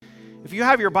If you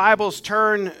have your Bibles,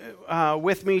 turn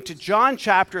with me to John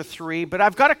chapter 3, but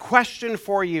I've got a question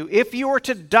for you. If you were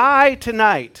to die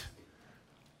tonight,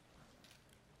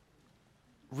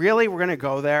 really, we're going to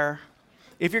go there?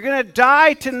 If you're going to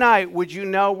die tonight, would you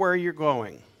know where you're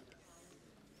going?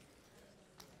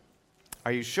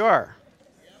 Are you sure?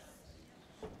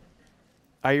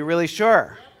 Are you really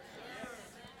sure?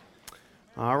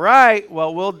 All right,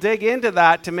 well, we'll dig into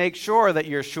that to make sure that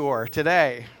you're sure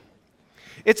today.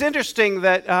 It's interesting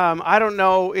that I don't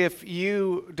know if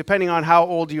you, depending on how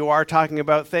old you are, talking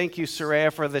about, thank you,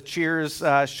 Saraya, for the cheers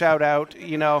shout out,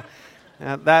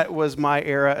 that was my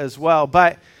era as well.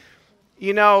 But,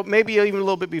 maybe even a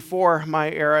little bit before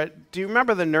my era, do you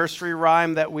remember the nursery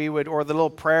rhyme that we would, or the little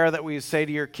prayer that we would say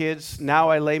to your kids, now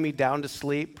I lay me down to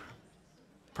sleep,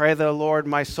 pray the Lord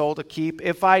my soul to keep.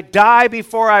 If I die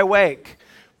before I wake,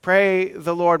 pray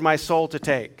the Lord my soul to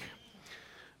take.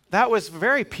 That was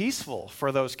very peaceful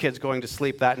for those kids going to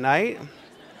sleep that night,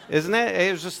 isn't it?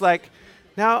 It was just like,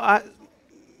 now,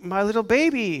 my little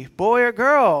baby, boy or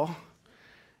girl,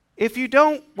 if you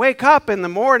don't wake up in the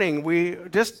morning, we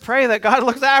just pray that God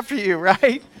looks after you,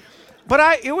 right?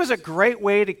 But it was a great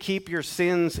way to keep your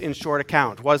sins in short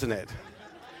account, wasn't it?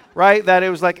 Right? That it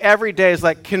was like every day is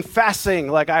like confessing,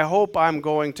 like I hope I'm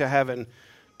going to heaven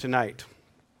tonight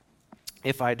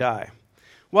if I die.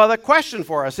 Well, the question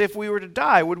for us, if we were to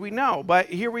die, would we know? But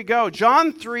here we go.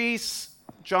 John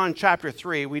chapter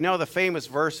 3, we know the famous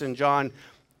verse in John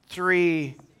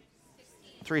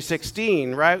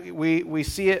 3:16, right? We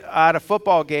see it at a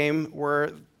football game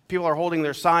where people are holding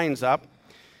their signs up.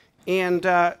 And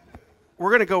we're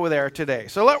going to go there today.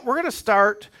 So we're going to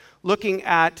start looking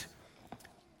at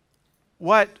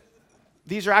what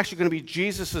these are actually going to be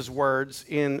Jesus' words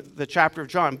in the chapter of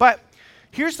John. But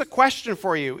here's the question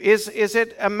for you. Is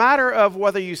it a matter of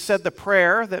whether you said the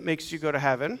prayer that makes you go to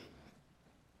heaven?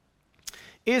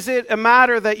 Is it a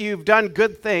matter that you've done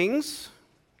good things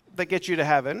that get you to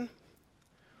heaven?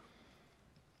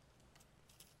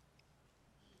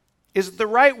 Is it the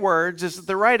right words? Is it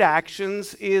the right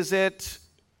actions? Is it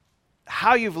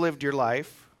how you've lived your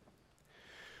life?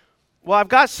 Well, I've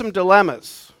got some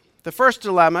dilemmas. The first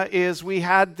dilemma is we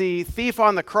had the thief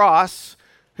on the cross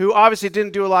who obviously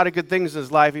didn't do a lot of good things in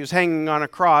his life. He was hanging on a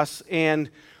cross, and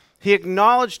he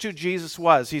acknowledged who Jesus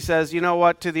was. He says, you know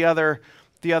what, to the other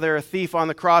thief on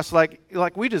the cross, like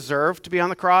we deserve to be on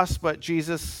the cross, but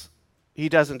Jesus, he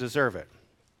doesn't deserve it.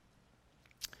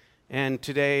 And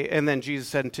then Jesus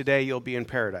said, today you'll be in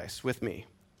paradise with me.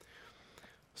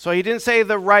 So he didn't say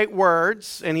the right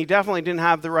words, and he definitely didn't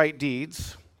have the right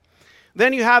deeds.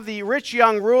 Then you have the rich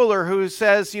young ruler who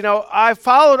says, I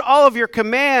followed all of your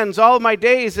commands all of my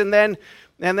days. And then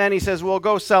he says, well,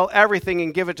 go sell everything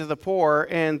and give it to the poor.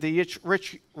 And the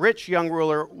rich young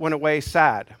ruler went away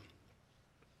sad.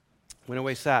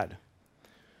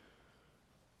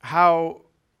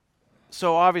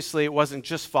 So obviously it wasn't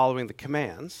just following the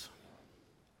commands.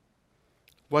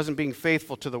 It wasn't being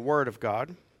faithful to the word of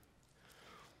God.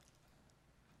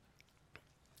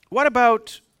 What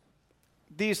about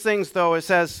these things, though? It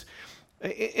says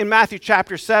in Matthew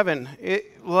chapter 7,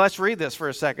 let's read this for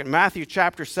a second. Matthew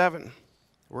chapter 7.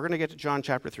 We're going to get to John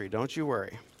chapter 3. Don't you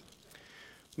worry.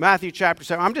 Matthew chapter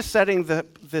 7. I'm just setting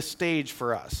the stage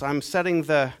for us. I'm setting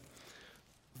the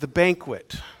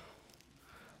banquet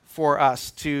for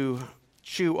us to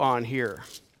chew on here.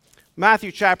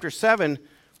 Matthew chapter 7,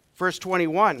 verse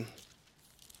 21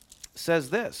 says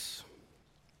this.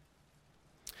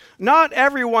 Not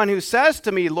everyone who says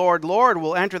to me, Lord, Lord,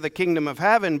 will enter the kingdom of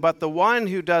heaven, but the one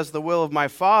who does the will of my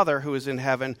Father who is in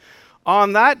heaven.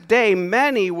 On that day,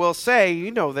 many will say,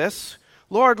 you know this,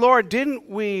 Lord, Lord, didn't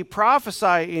we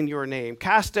prophesy in your name,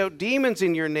 cast out demons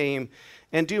in your name,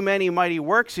 and do many mighty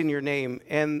works in your name?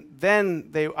 And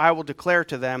then I will declare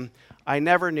to them, I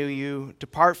never knew you.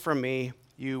 Depart from me,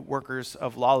 you workers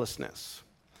of lawlessness.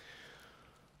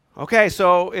 Okay,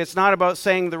 so it's not about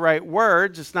saying the right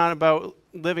words. It's not about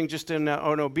living just in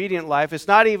an obedient life. It's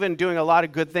not even doing a lot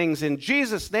of good things in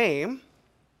Jesus' name.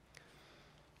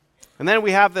 And then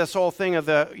we have this whole thing of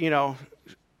we're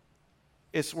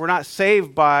not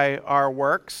saved by our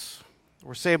works.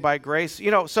 We're saved by grace.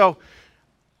 So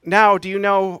now do you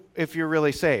know if you're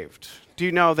really saved? Do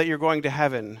you know that you're going to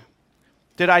heaven?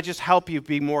 Did I just help you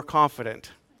be more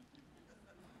confident?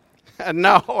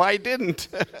 No, I didn't.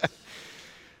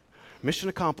 Mission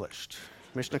accomplished.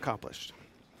 Mission accomplished.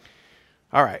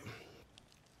 All right.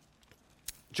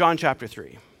 John chapter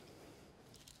 3.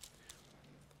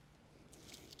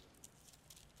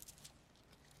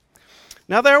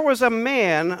 Now there was a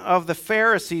man of the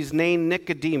Pharisees named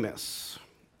Nicodemus,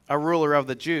 a ruler of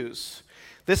the Jews.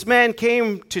 This man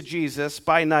came to Jesus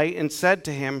by night and said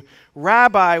to him,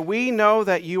 "Rabbi, we know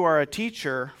that you are a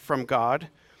teacher from God.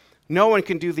 No one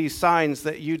can do these signs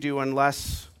that you do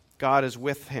unless God is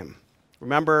with him."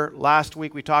 Remember, last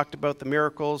week we talked about the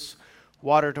miracles,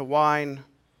 water to wine.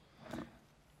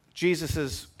 Jesus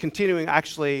is continuing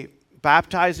actually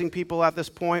baptizing people at this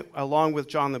point, along with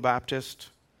John the Baptist.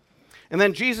 And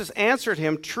then Jesus answered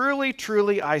him, "Truly,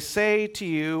 truly, I say to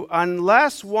you,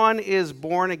 unless one is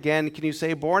born again," can you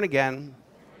say born again?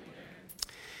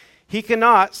 "He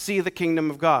cannot see the kingdom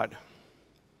of God."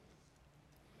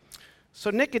 So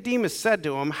Nicodemus said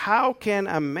to him, "How can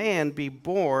a man be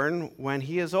born when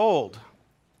he is old?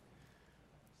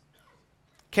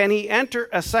 Can he enter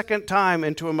a second time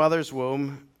into a mother's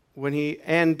womb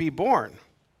and be born?"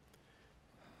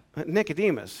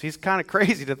 Nicodemus, he's kind of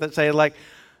crazy to say, like,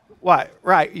 what?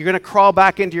 Right, you're going to crawl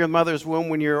back into your mother's womb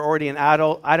when you're already an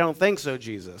adult? I don't think so,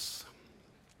 Jesus.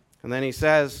 And then he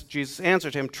says, Jesus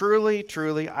answered him, "Truly,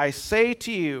 truly, I say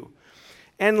to you,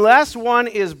 unless one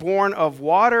is born of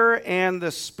water and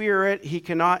the Spirit, he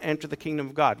cannot enter the kingdom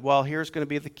of God." Well, here's going to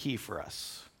be the key for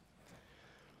us.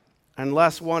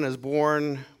 Unless one is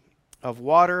born of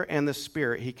water and the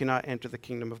Spirit, he cannot enter the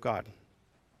kingdom of God.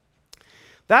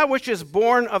 That which is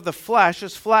born of the flesh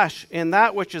is flesh, and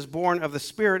that which is born of the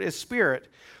Spirit is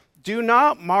spirit. Do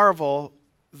not marvel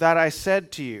that I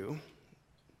said to you,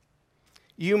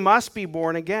 you must be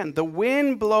born again. The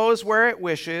wind blows where it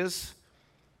wishes,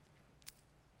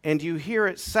 and you hear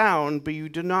its sound, but you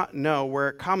do not know where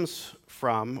it comes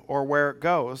from or where it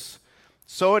goes.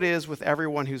 So it is with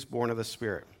everyone who's born of the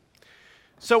Spirit.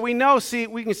 So we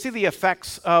can see the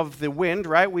effects of the wind,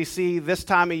 right? We see this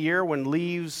time of year when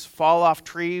leaves fall off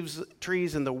trees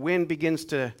and the wind begins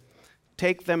to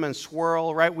take them and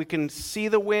swirl, right? We can see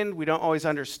the wind. We don't always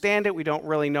understand it. We don't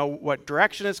really know what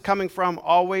direction it's coming from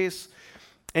always.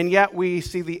 And yet we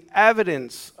see the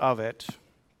evidence of it.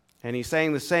 And he's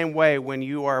saying the same way, when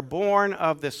you are born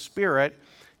of the Spirit,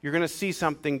 you're going to see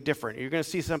something different. You're going to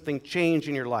see something change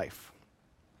in your life.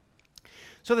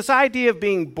 So this idea of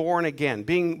being born again,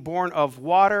 being born of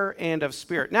water and of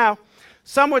Spirit. Now,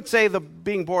 some would say the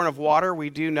being born of water, we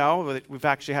do know that we've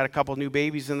actually had a couple new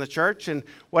babies in the church. And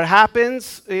what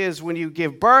happens is when you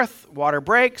give birth, water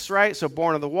breaks, right? So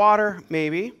born of the water,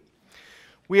 maybe.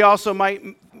 We also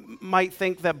might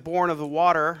think that born of the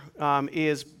water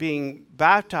is being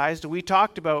baptized. We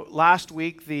talked about last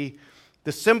week the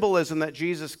symbolism that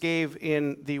Jesus gave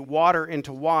in the water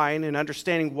into wine, and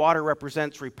understanding water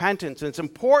represents repentance. And it's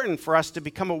important for us to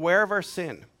become aware of our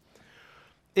sin.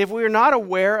 If we are not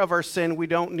aware of our sin, we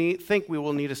don't think we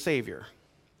will need a Savior.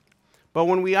 But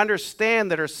when we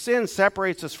understand that our sin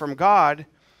separates us from God,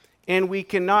 and we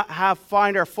cannot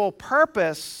find our full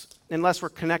purpose unless we're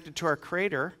connected to our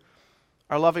Creator,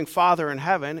 our loving Father in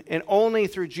heaven, and only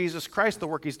through Jesus Christ, the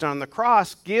work He's done on the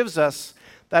cross, gives us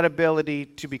that ability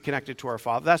to be connected to our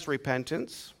Father. That's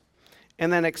repentance.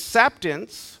 And then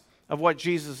acceptance of what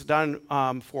Jesus has done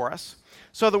for us.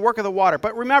 So the work of the water.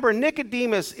 But remember,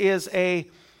 Nicodemus is a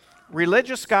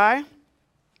religious guy.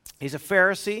 He's a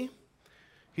Pharisee.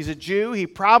 He's a Jew. He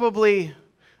probably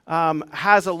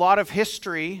has a lot of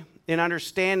history in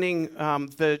understanding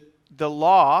the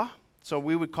law. So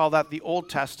we would call that the Old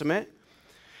Testament.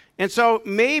 And so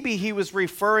maybe he was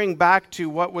referring back to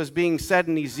what was being said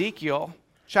in Ezekiel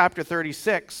chapter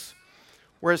 36,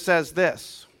 where it says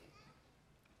this.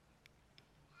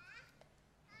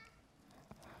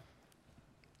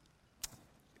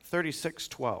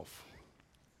 (36:12).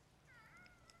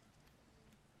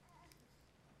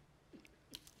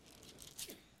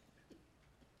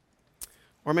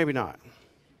 Or maybe not.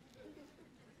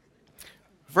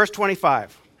 Verse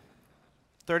 25.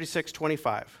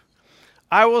 36:25.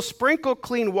 I will sprinkle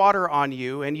clean water on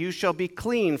you, and you shall be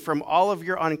clean from all of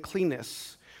your uncleanness.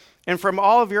 And from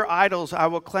all of your idols I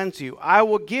will cleanse you. I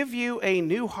will give you a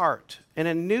new heart, and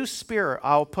a new spirit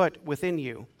I will put within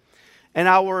you. And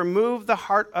I will remove the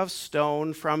heart of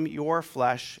stone from your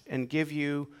flesh and give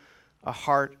you a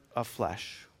heart of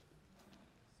flesh.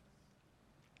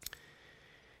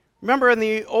 Remember, in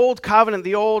the Old Covenant,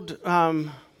 the Old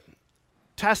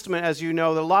Testament, as you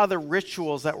know, a lot of the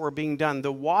rituals that were being done,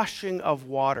 the washing of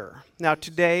water. Now,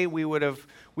 today we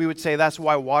would say that's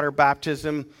why water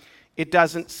baptism, it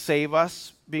doesn't save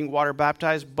us being water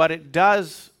baptized, but it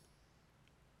does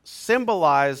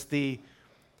symbolize the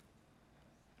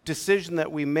decision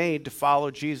that we made to follow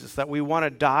Jesus, that we want to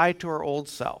die to our old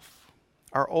self,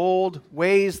 our old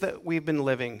ways that we've been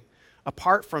living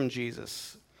apart from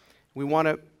Jesus. We want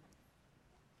to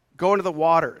go into the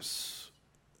waters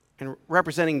and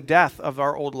representing death of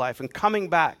our old life and coming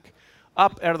back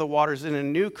up out of the waters in a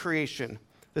new creation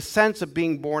the sense of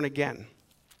being born again.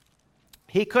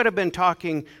 He could have been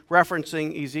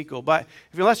referencing Ezekiel, but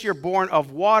unless you're born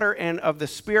of water and of the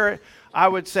Spirit, I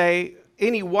would say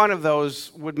any one of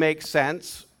those would make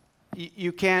sense.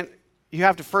 You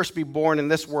have to first be born in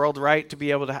this world, right, to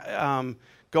be able to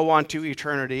go on to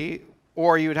eternity.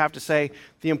 Or you would have to say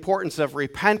the importance of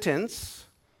repentance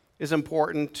is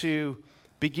important to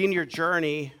begin your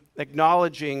journey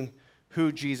acknowledging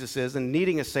who Jesus is and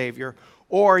needing a Savior.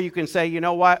 Or you can say, you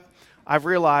know what, I've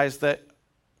realized that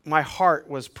my heart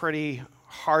was pretty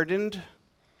hardened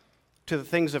to the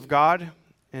things of God,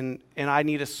 and I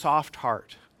need a soft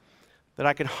heart, that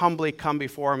I can humbly come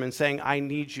before Him and saying, I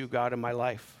need you, God, in my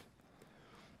life.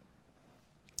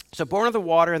 So born of the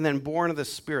water and then born of the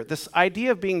Spirit. This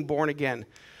idea of being born again.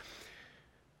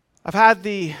 I've had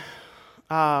the,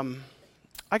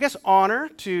 honor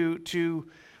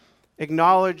to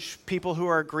acknowledge people who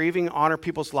are grieving, honor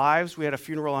people's lives. We had a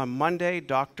funeral on Monday.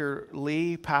 Dr.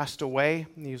 Lee passed away.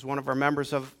 He's one of our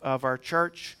members of our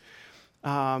church.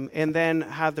 And then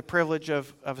had the privilege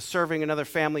of serving another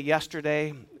family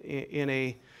yesterday in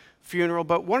a funeral.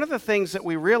 But one of the things that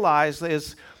we realized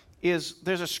is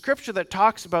there's a scripture that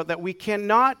talks about that we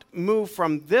cannot move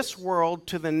from this world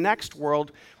to the next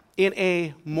world in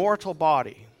a mortal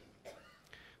body.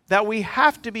 That we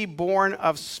have to be born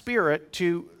of spirit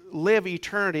to live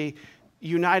eternity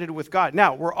united with God.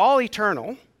 Now, we're all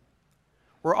eternal.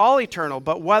 We're all eternal,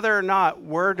 but whether or not,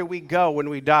 where do we go when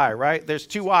we die, right? There's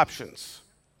two options.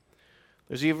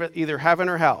 There's either heaven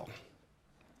or hell.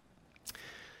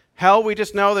 Hell, we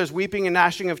just know there's weeping and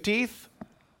gnashing of teeth.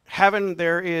 Heaven,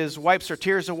 there is wipes our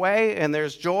tears away, and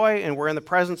there's joy, and we're in the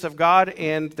presence of God,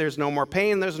 and there's no more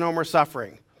pain, there's no more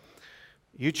suffering.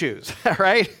 You choose,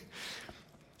 right?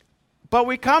 But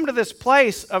we come to this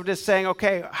place of just saying,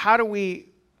 okay, how do we,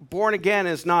 born again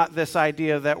is not this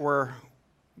idea that we're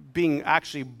being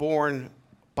actually born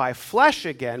by flesh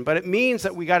again, but it means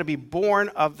that we got to be born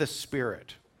of the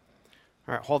Spirit.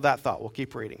 All right, hold that thought. We'll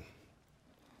keep reading.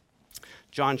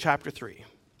 John chapter 3.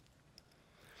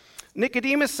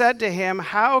 Nicodemus said to him,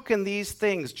 how can these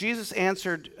things? Jesus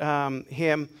answered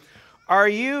him, are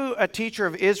you a teacher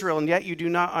of Israel, and yet you do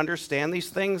not understand these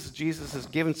things? Jesus has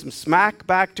given some smack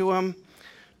back to him.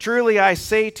 Truly I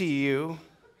say to you,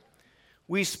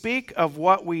 we speak of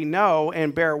what we know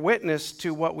and bear witness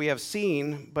to what we have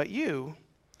seen, but you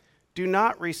do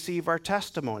not receive our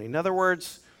testimony. In other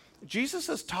words, Jesus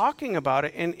is talking about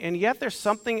it, and yet there's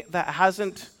something that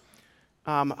hasn't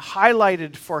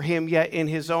highlighted for him yet in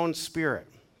his own spirit.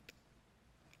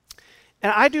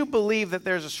 And I do believe that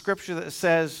there's a scripture that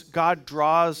says God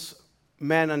draws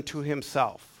men unto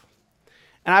himself.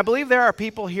 And I believe there are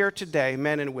people here today,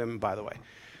 men and women, by the way,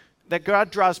 that God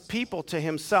draws people to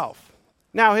himself.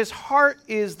 Now, his heart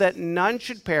is that none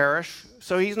should perish,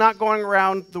 so he's not going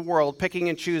around the world picking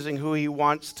and choosing who he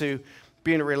wants to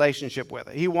be in a relationship with.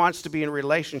 He wants to be in a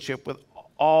relationship with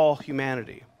all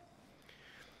humanity.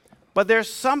 But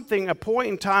there's something, a point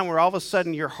in time where all of a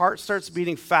sudden your heart starts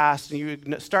beating fast and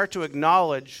you start to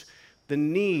acknowledge the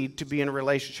need to be in a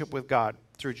relationship with God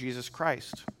through Jesus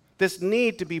Christ. This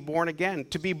need to be born again,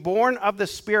 to be born of the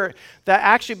Spirit that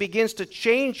actually begins to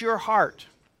change your heart.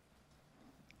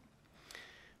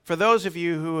 For those of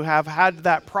you who have had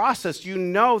that process, you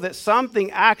know that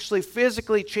something actually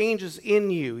physically changes in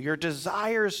you. Your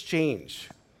desires change.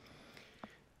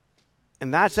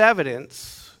 And that's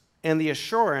evidence and the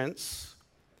assurance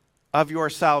of your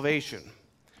salvation.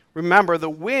 Remember, the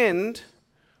wind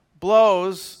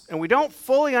blows, and we don't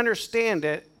fully understand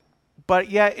it,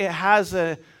 but yet it has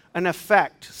an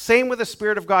effect. Same with the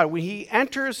Spirit of God. When He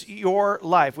enters your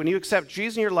life, when you accept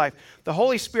Jesus in your life, the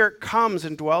Holy Spirit comes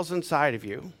and dwells inside of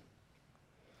you,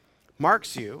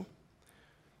 marks you,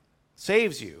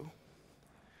 saves you,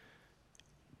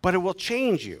 but it will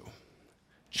change you.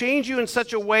 Change you in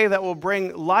such a way that will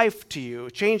bring life to you.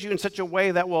 Change you in such a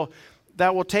way that will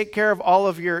take care of all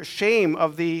of your shame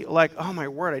of the, like, oh my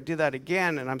word, I did that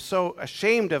again, and I'm so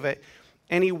ashamed of it.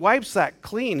 And He wipes that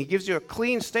clean. He gives you a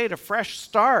clean state, a fresh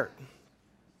start.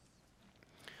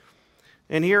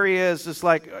 And here He is, it's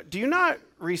like, do you not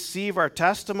receive our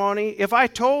testimony? If I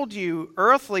told you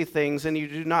earthly things and you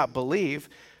do not believe,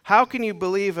 how can you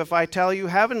believe if I tell you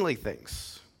heavenly things?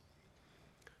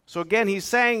 So again, He's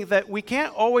saying that we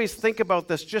can't always think about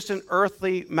this just in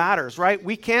earthly matters, right?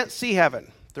 We can't see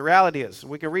heaven. The reality is,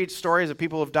 we can read stories of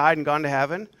people who have died and gone to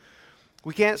heaven.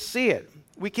 We can't see it.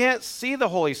 We can't see the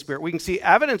Holy Spirit. We can see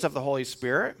evidence of the Holy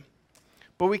Spirit,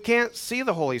 but we can't see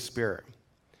the Holy Spirit.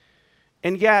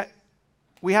 And yet,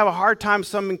 we have a hard time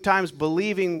sometimes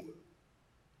believing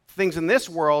things in this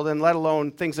world, and let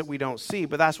alone things that we don't see,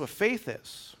 but that's what faith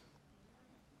is.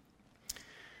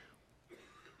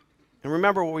 And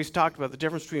remember what we talked about, the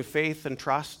difference between faith and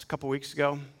trust a couple weeks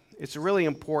ago? It's really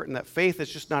important that faith is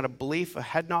just not a belief, a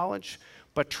head knowledge,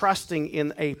 but trusting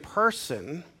in a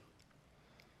person,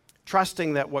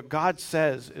 trusting that what God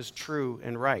says is true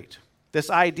and right. This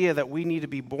idea that we need to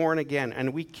be born again,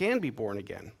 and we can be born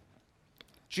again.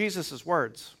 Jesus'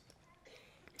 words.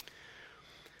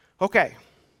 Okay,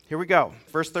 here we go.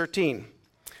 Verse 13.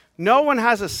 No one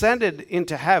has ascended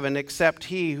into heaven except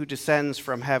he who descends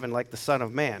from heaven like the Son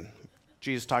of Man.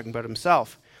 Jesus talking about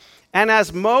himself. And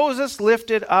as Moses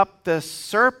lifted up the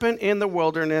serpent in the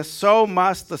wilderness, so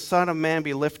must the Son of Man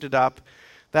be lifted up,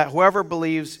 that whoever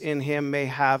believes in him may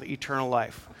have eternal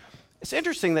life. It's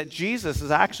interesting that Jesus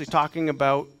is actually talking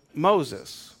about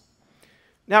Moses.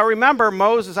 Now remember,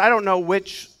 Moses, I don't know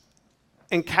which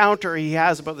encounter he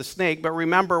has about the snake, but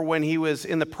remember when he was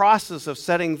in the process of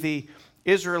setting the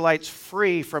Israelites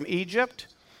free from Egypt,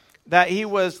 that he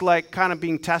was like kind of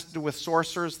being tested with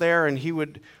sorcerers there, and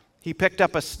he picked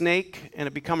up a snake and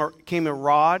it became a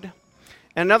rod.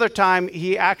 And another time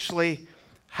he actually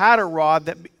had a rod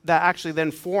that actually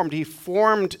then formed. He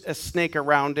formed a snake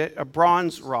around it, a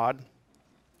bronze rod.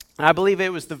 And I believe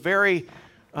it was the very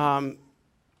rod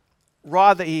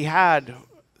that he had,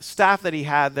 staff that he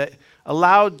had, that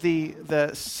allowed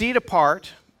the seed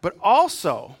apart, but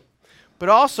also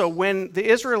when the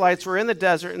Israelites were in the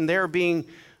desert and they were being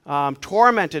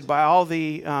tormented by all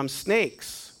the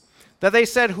snakes, that they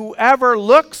said, whoever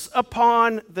looks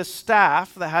upon the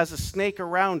staff that has a snake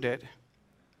around it,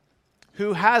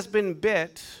 who has been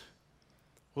bit,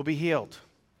 will be healed.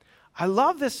 I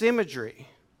love this imagery.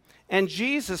 And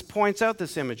Jesus points out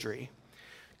this imagery.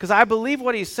 Because I believe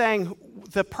what he's saying,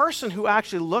 the person who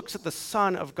actually looks at the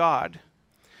Son of God,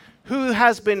 who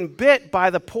has been bit by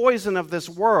the poison of this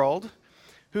world,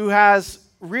 who has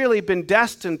really been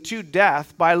destined to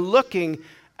death, by looking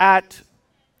at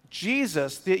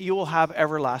Jesus, that you will have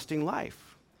everlasting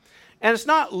life. And it's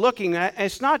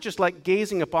not just like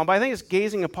gazing upon, but I think it's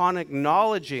gazing upon,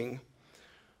 acknowledging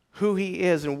who he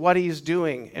is and what he's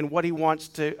doing and what he wants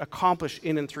to accomplish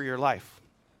in and through your life.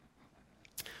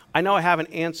 I know I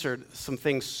haven't answered some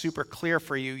things super clear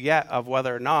for you yet of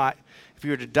whether or not, if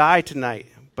you were to die tonight,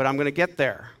 but I'm going to get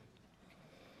there.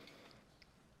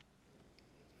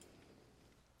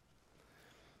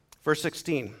 Verse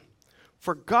 16.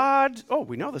 For God,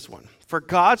 we know this one. For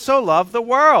God so loved the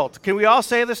world. Can we all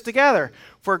say this together?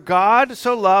 For God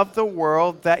so loved the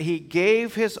world that he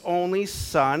gave his only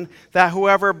Son, that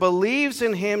whoever believes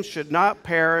in him should not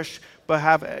perish, but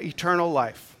have eternal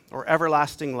life, or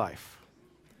everlasting life.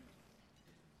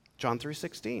 John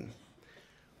 3:16.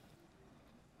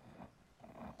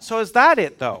 So is that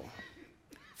it, though?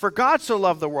 For God so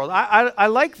loved the world. I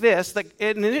like this, that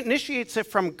it initiates it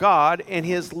from God and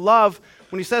his love.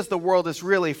 When he says the world is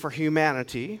really for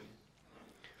humanity,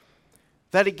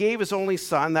 that he gave his only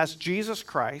Son, that's Jesus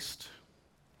Christ,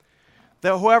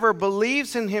 that whoever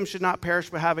believes in him should not perish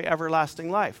but have an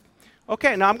everlasting life.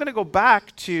 Okay, now I'm going to go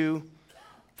back to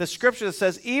the scripture that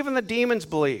says even the demons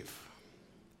believe.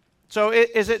 So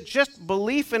is it just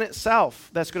belief in itself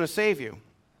that's going to save you?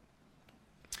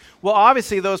 Well,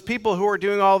 obviously those people who are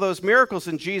doing all those miracles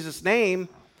in Jesus' name,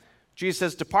 Jesus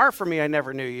says, depart from me, I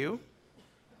never knew you.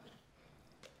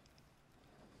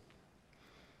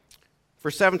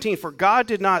 Verse 17, for God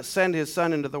did not send his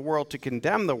Son into the world to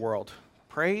condemn the world.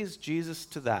 Praise Jesus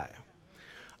to that.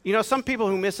 You know, some people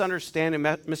who misunderstand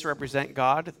and misrepresent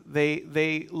God,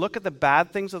 they look at the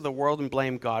bad things of the world and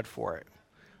blame God for it.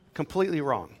 Completely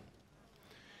wrong.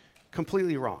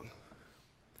 Completely wrong.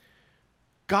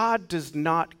 God does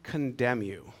not condemn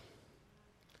you.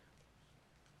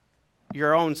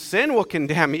 Your own sin will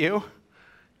condemn you.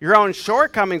 Your own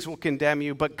shortcomings will condemn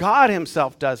you, but God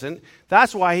himself doesn't.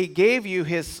 That's why he gave you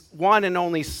his one and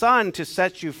only Son to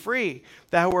set you free,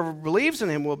 that whoever believes in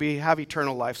him will have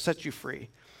eternal life, set you free.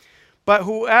 But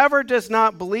whoever does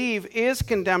not believe is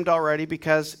condemned already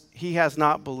because he has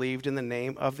not believed in the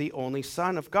name of the only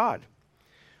Son of God.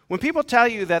 When people tell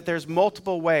you that there's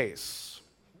multiple ways,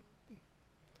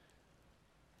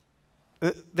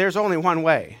 there's only one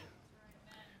way.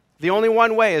 The only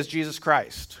one way is Jesus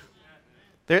Christ.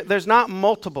 There's not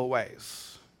multiple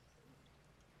ways.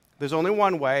 There's only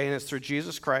one way, and it's through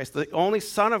Jesus Christ, the only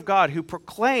Son of God, who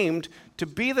proclaimed to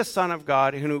be the Son of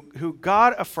God, who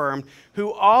God affirmed,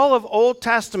 who all of Old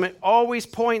Testament always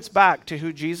points back to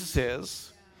who Jesus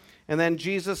is. And then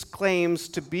Jesus claims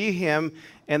to be him,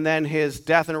 and then his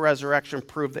death and resurrection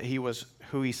prove that he was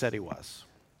who he said he was.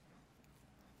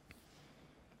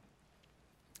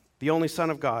 The only Son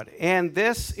of God. And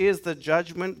this is the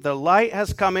judgment. The light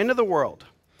has come into the world,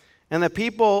 and the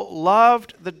people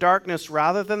loved the darkness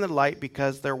rather than the light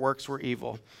because their works were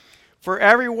evil. For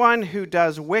everyone who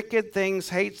does wicked things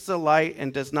hates the light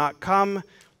and does not come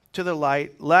to the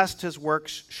light, lest his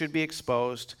works should be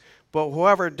exposed. But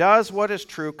whoever does what is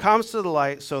true comes to the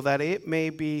light, so that it may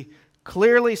be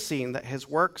clearly seen that his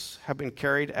works have been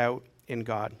carried out in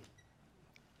God.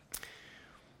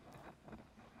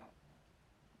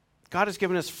 God has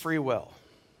given us free will.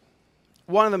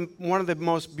 One of the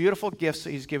most beautiful gifts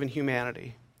that he's given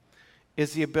humanity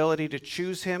is the ability to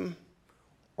choose him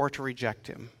or to reject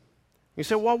him. You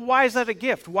say, well, why is that a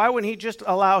gift? Why wouldn't he just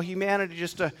allow humanity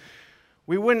just to,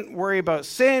 we wouldn't worry about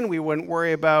sin, we wouldn't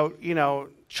worry about,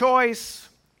 choice,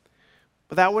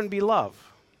 but that wouldn't be love.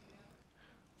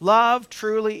 Love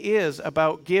truly is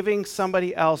about giving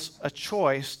somebody else a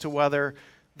choice to whether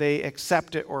they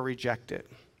accept it or reject it.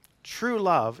 True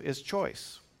love is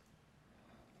choice.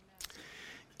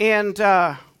 And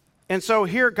so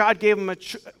here God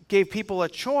gave people a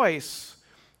choice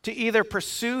to either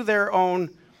pursue their own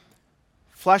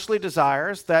fleshly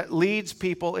desires that leads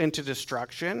people into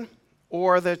destruction,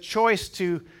 or the choice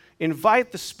to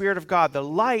invite the Spirit of God, the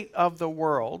light of the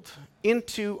world,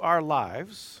 into our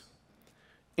lives,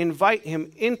 invite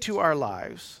him into our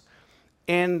lives,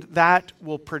 and that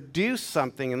will produce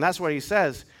something. And that's what he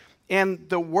says. And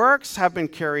the works have been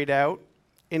carried out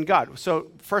in God. So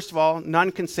first of all,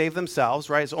 none can save themselves,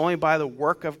 right? It's only by the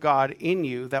work of God in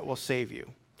you that will save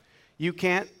you. You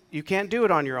can't do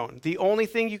it on your own. The only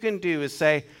thing you can do is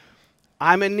say,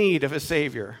 I'm in need of a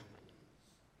Savior.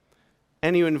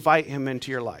 And you invite him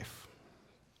into your life.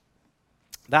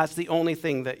 That's the only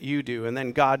thing that you do, and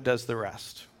then God does the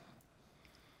rest.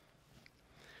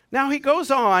 Now he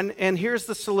goes on, and here's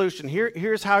the solution.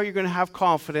 Here's how you're going to have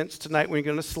confidence tonight when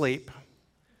you're going to sleep.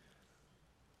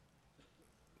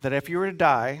 That if you were to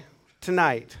die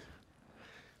tonight,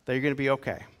 that you're going to be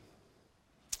okay.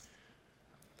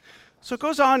 So it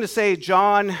goes on to say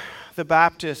John the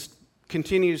Baptist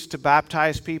continues to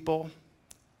baptize people.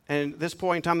 And at this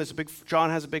point in time, John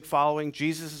has a big following.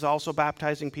 Jesus is also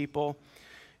baptizing people.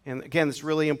 And again, it's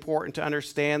really important to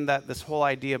understand that this whole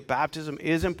idea of baptism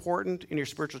is important in your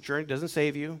spiritual journey. It doesn't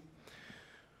save you,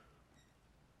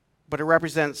 but it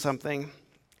represents something.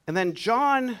 And then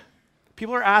John,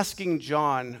 people are asking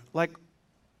John, like,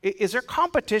 is there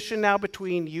competition now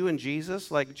between you and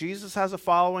Jesus? Like, Jesus has a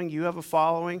following, you have a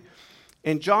following.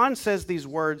 And John says these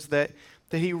words that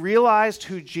he realized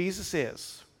who Jesus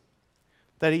is,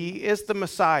 that he is the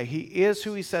Messiah. He is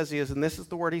who he says he is, and this is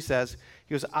the word he says.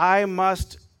 He goes,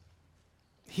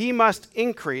 he must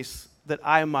increase, that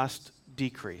I must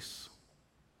decrease.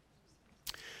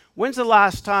 When's the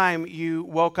last time you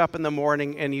woke up in the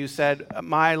morning and you said,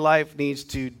 my life needs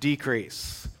to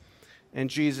decrease, and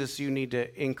Jesus, you need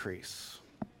to increase?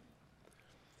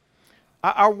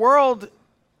 Our world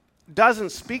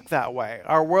doesn't speak that way.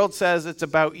 Our world says it's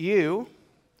about you,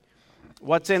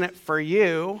 what's in it for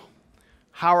you,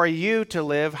 how are you to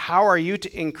live, how are you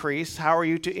to increase, how are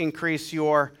you to increase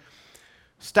your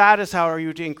status, how are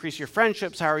you to increase your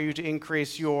friendships, how are you to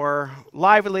increase your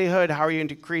livelihood, how are you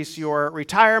to increase your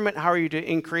retirement, how are you to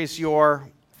increase your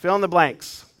fill in the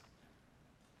blanks.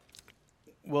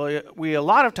 Well, we a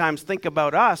lot of times think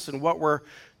about us and what we're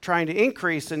trying to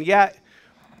increase, and yet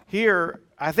here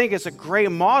I think it's a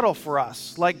great model for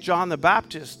us, like John the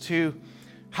Baptist, who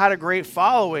had a great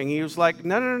following. He was like,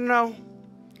 no.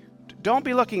 Don't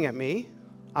be looking at me.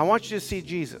 I want you to see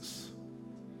Jesus.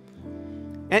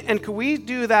 And could we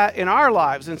do that in our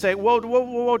lives and say,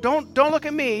 whoa, don't look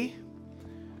at me.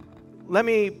 Let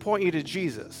me point you to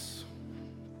Jesus.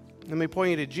 Let me point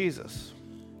you to Jesus.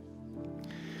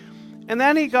 And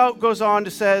then he goes on to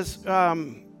says,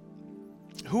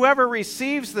 whoever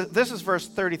receives, this is verse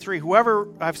 33,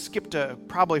 I've skipped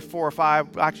probably 4 or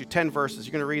 5, actually 10 verses.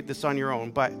 You're going to read this on your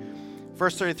own. But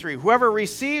verse 33, whoever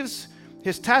receives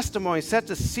his testimony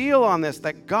sets a seal on this,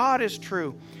 that God is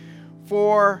true.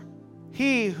 For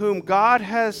he whom God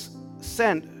has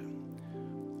sent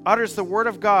utters the word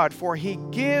of God, for he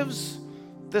gives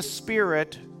the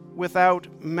Spirit without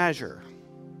measure.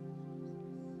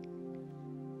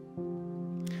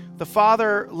 The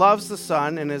Father loves the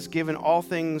Son and has given all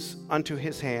things unto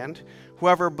his hand.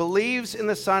 Whoever believes in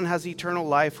the Son has eternal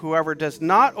life. Whoever does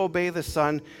not obey the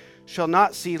Son shall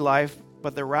not see life,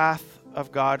 but the wrath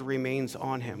of God remains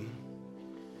on him.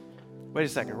 Wait a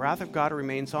second, wrath of God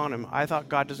remains on him. I thought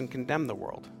God doesn't condemn the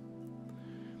world.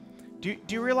 Do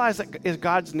you realize that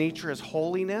God's nature as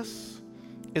holiness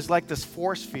is like this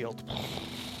force field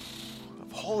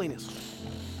of holiness?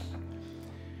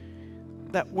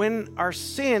 That when our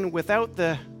sin, without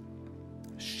the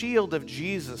shield of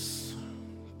Jesus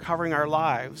covering our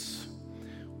lives,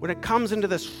 when it comes into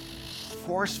this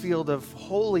force field of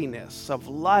holiness, of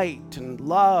light and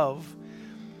love,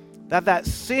 that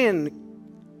sin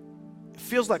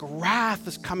feels like wrath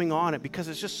is coming on it because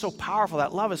it's just so powerful.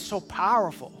 That love is so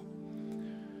powerful.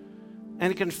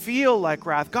 And it can feel like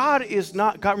wrath. God is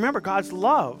not, God, remember, God's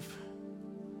love.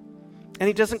 And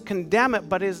he doesn't condemn it,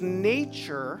 but his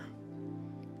nature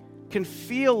can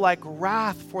feel like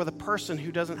wrath for the person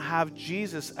who doesn't have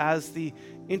Jesus as the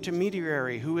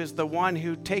intermediary, who is the one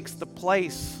who takes the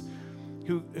place,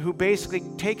 who basically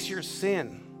takes your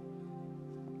sin.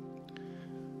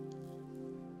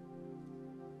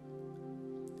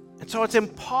 And so it's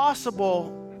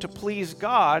impossible to please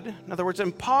God. In other words,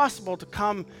 impossible to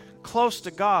come close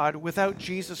to God without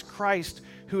Jesus Christ,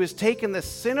 who has taken the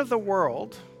sin of the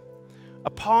world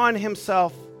upon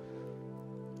himself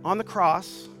on the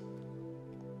cross,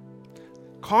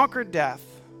 conquered death,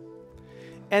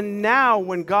 and now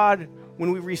when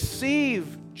we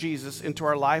receive Jesus into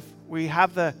our life, we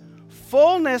have the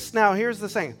fullness. Now here's the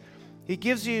thing. He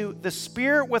gives you the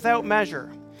Spirit without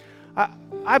measure.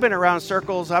 I've been around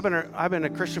circles. I've been a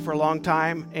Christian for a long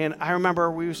time, and I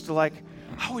remember we used to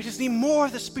we just need more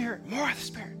of the Spirit,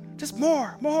 just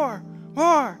more.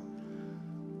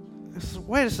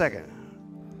 Wait a second.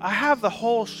 I have the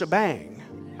whole shebang.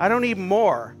 I don't need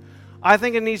more. I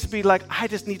think it needs to be I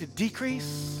just need to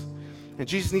decrease, and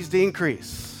Jesus needs to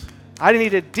increase. I need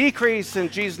to decrease,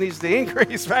 and Jesus needs to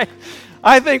increase, right?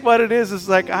 I think what it is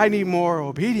I need more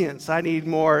obedience. I need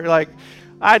more,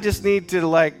 I just need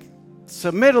to,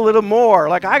 submit a little more.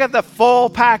 I got the full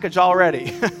package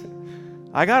already.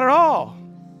 I got it all.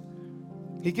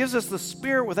 He gives us the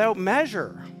Spirit without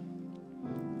measure.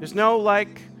 There's no,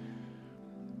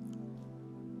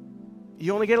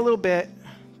 you only get a little bit,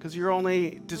 because you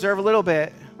only deserve a little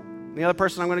bit. The other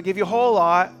person, I'm going to give you a whole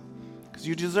lot because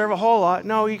you deserve a whole lot.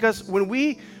 No, because when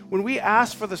we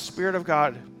ask for the Spirit of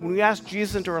God, when we ask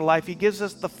Jesus into our life, he gives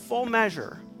us the full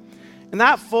measure. And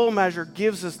that full measure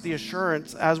gives us the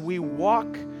assurance as we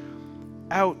walk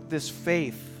out this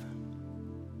faith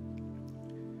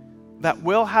that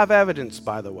will have evidence,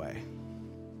 by the way,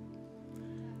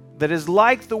 that is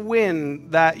like the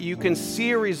wind that you can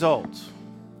see a result.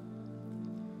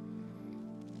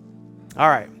 All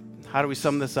right, how do we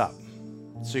sum this up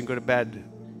so you can go to bed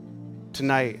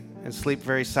tonight and sleep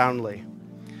very soundly?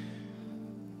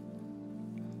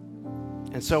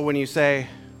 And so when you say,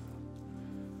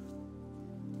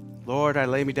 Lord, I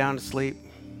lay me down to sleep,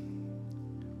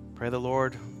 pray the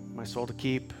Lord my soul to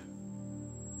keep.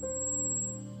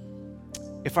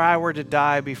 If I were to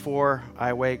die before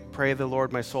I wake, pray the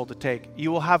Lord my soul to take.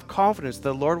 You will have confidence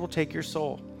the Lord will take your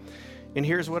soul. And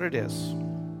here's what it is.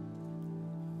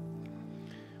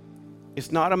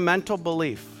 It's not a mental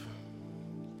belief.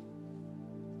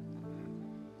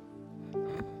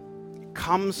 It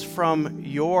comes from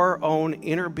your own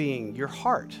inner being, your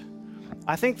heart.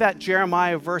 I think that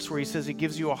Jeremiah verse where he says he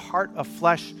gives you a heart of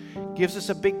flesh gives us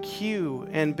a big cue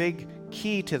and big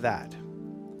key to that.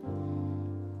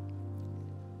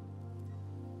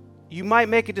 You might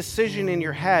make a decision in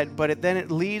your head, but then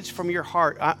it leads from your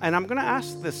heart. And I'm going to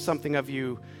ask this something of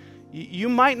you. You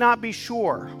might not be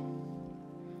sure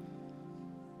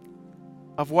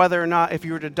of whether or not, if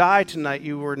you were to die tonight,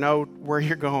 you would know where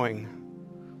you're going.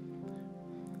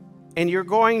 And you're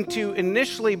going to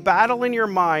initially battle in your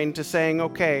mind to saying,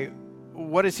 okay,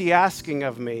 what is he asking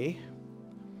of me?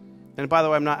 And by the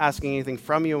way, I'm not asking anything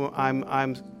from you.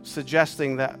 I'm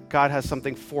suggesting that God has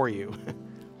something for you.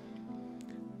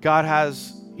 God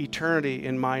has eternity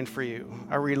in mind for you,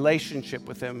 a relationship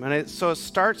with him. And so it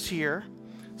starts here,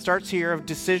 of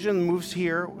decision, moves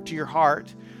here to your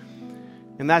heart.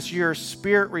 And that's your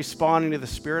spirit responding to the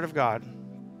Spirit of God.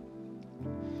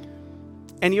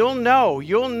 And you'll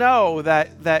know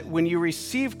that when you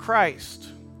receive Christ,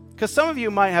 because some of you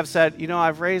might have said,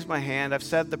 I've raised my hand, I've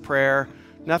said the prayer,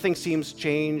 nothing seems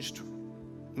changed,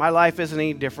 my life isn't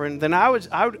any different, then I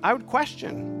would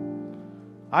question.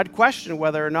 I'd question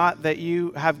whether or not that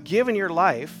you have given your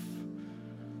life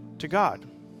to God.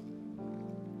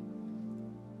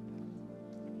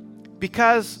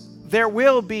 Because there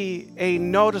will be a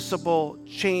noticeable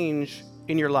change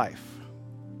in your life.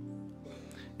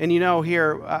 And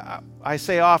here, I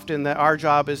say often that our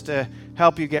job is to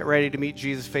help you get ready to meet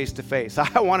Jesus face to face.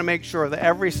 I want to make sure that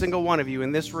every single one of you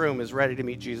in this room is ready to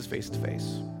meet Jesus face to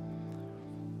face.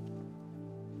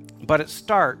 But it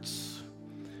starts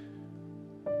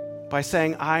by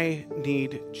saying, I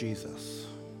need Jesus.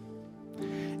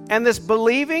 And this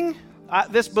believing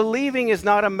is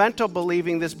not a mental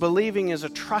believing. This believing is a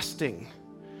trusting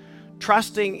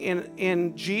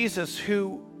in Jesus,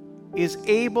 who is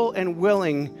able and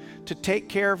willing to take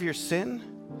care of your sin,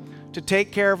 to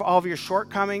take care of all of your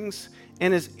shortcomings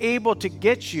and is able to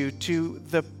get you to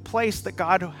the place that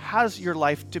God has your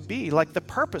life to be, like the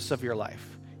purpose of your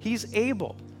life. He's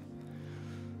able.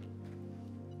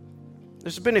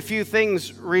 There's been a few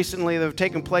things recently that have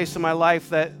taken place in my life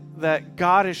that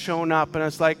God has shown up, and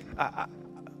it's like,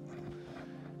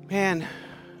 man,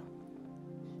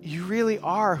 you really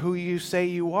are who you say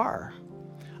you are.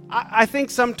 I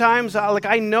think sometimes,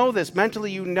 I know this,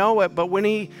 mentally you know it, but when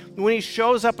he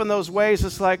shows up in those ways,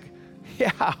 it's like,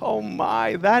 yeah, oh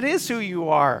my, that is who you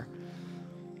are.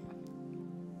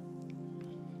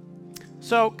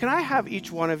 So can I have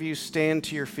each one of you stand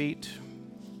to your feet?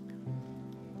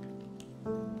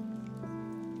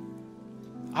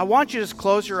 I want you to just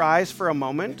close your eyes for a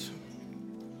moment.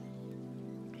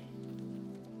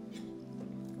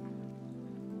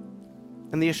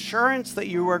 And the assurance that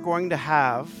you are going to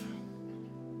have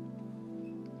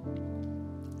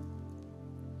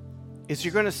is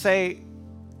you're going to say,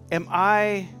 am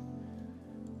I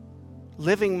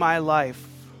living my life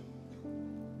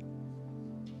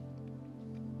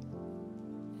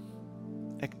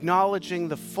acknowledging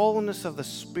the fullness of the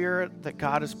Spirit that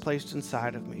God has placed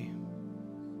inside of me,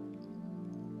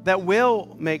 that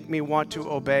will make me want to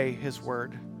obey His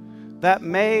word, that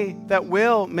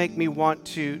will make me want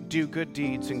to do good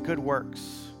deeds and good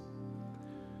works,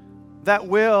 that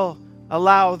will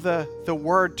allow the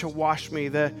word to wash me,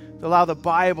 allow the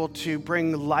Bible to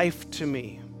bring life to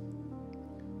me.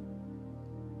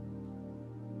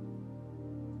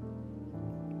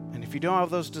 And if you don't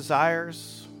have those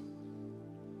desires,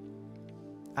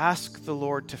 ask the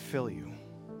Lord to fill you.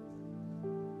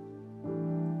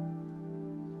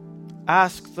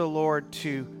 Ask the Lord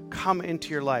to come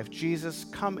into your life. Jesus,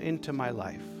 come into my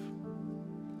life.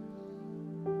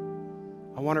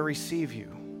 I want to receive you.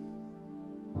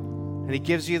 And He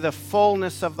gives you the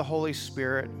fullness of the Holy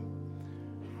Spirit,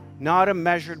 not a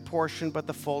measured portion, but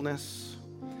the fullness.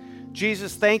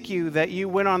 Jesus, thank you that you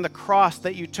went on the cross,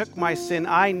 that you took my sin.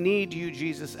 I need you,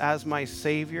 Jesus, as my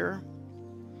Savior.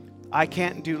 I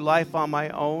can't do life on my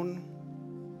own.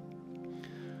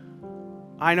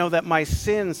 I know that my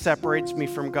sin separates me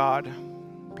from God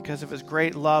because of His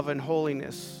great love and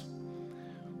holiness.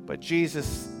 But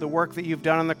Jesus, the work that you've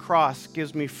done on the cross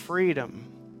gives me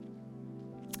freedom,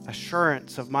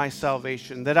 assurance of my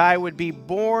salvation, that I would be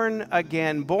born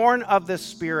again, born of the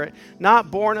Spirit, not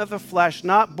born of the flesh,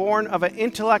 not born of an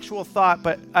intellectual thought,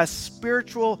 but a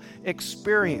spiritual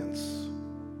experience.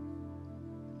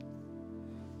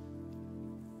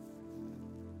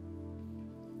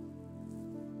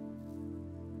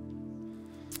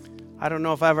 I don't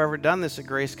know if I've ever done this at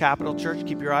Grace Capital Church.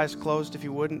 Keep your eyes closed if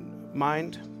you wouldn't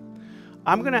mind.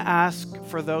 I'm going to ask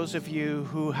for those of you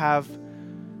who have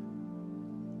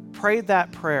prayed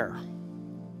that prayer.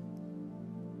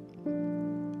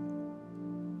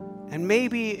 And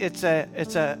maybe it's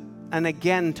an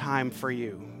again time for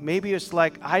you. Maybe it's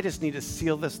like, I just need to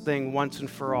seal this thing once and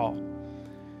for all.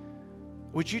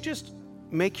 Would you just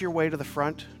make your way to the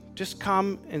front? Just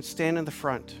come and stand in the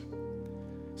front.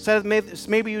 So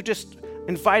maybe you just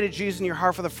invited Jesus in your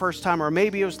heart for the first time, or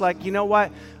maybe it was like, you know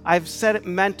what, I've said it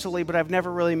mentally, but I've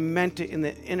never really meant it in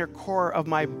the inner core of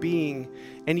my being.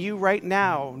 And you right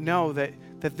now know that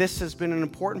this has been an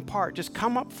important part. Just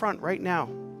come up front right now.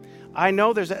 I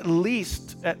know there's at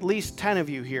least 10 of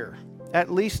you here.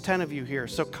 At least 10 of you here.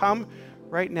 So come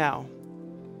right now.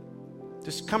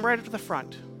 Just come right up to the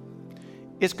front.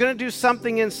 It's going to do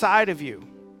something inside of you.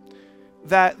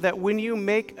 That when you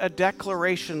make a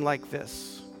declaration like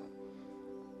this,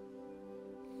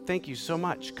 thank you so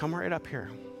much. Come right up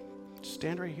here.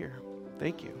 Stand right here.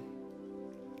 Thank you.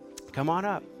 Come on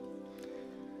up.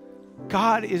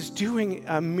 God is doing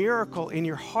a miracle in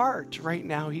your heart right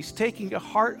now. He's taking a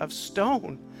heart of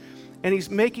stone and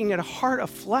He's making it a heart of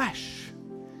flesh.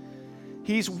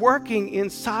 He's working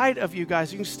inside of you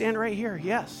guys. You can stand right here.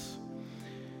 Yes.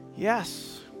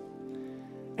 Yes.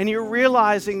 And you're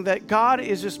realizing that God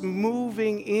is just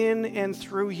moving in and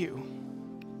through you.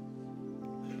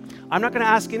 I'm not going to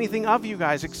ask anything of you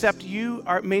guys except you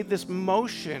made this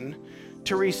motion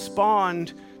to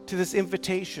respond to this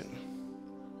invitation.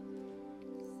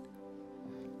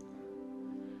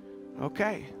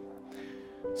 Okay.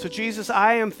 So Jesus,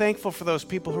 I am thankful for those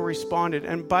people who responded.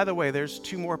 And by the way, there's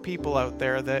 2 more people out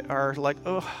there that are like,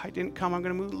 oh, I didn't come. I'm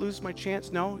going to lose my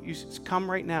chance. No, you just come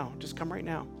right now. Just come right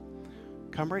now.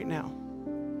 Come right now.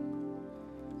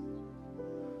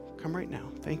 Come right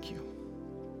now. Thank you.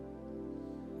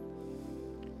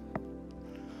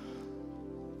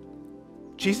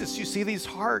 Jesus, you see these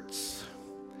hearts.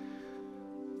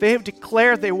 They have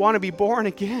declared they want to be born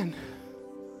again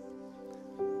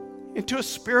into a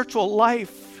spiritual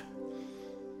life.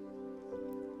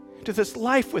 to this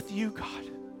life with you, God.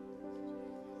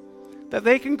 That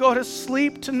they can go to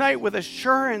sleep tonight with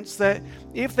assurance that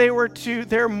if they were to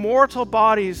their mortal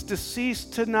bodies decease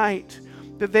tonight,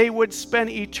 that they would spend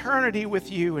eternity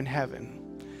with you in heaven.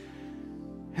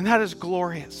 And that is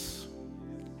glorious.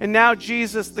 And now,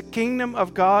 Jesus, the kingdom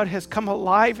of God has come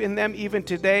alive in them even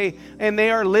today, and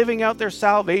they are living out their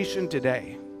salvation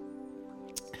today.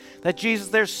 That Jesus,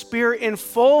 their spirit in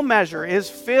full measure is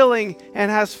filling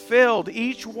and has filled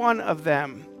each one of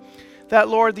them. That,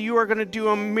 Lord, you are going to do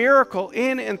a miracle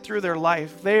in and through their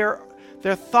life. Their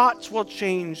thoughts will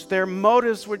change. Their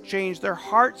motives would change. Their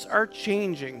hearts are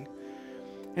changing.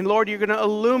 And, Lord, you're going to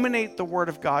illuminate the Word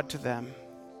of God to them.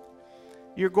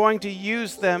 You're going to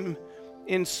use them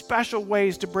in special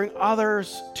ways to bring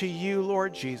others to you,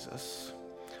 Lord Jesus.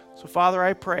 So, Father,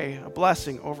 I pray a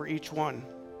blessing over each one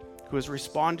who has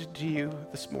responded to you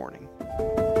this morning.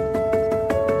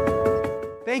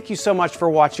 Thank you so much for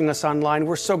watching us online.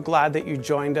 We're so glad that you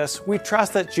joined us. We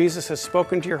trust that Jesus has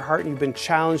spoken to your heart and you've been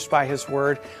challenged by his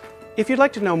word. If you'd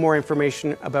like to know more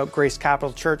information about Grace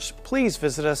Capital Church, please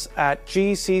visit us at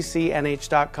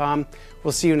gccnh.com.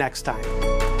 We'll see you next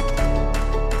time.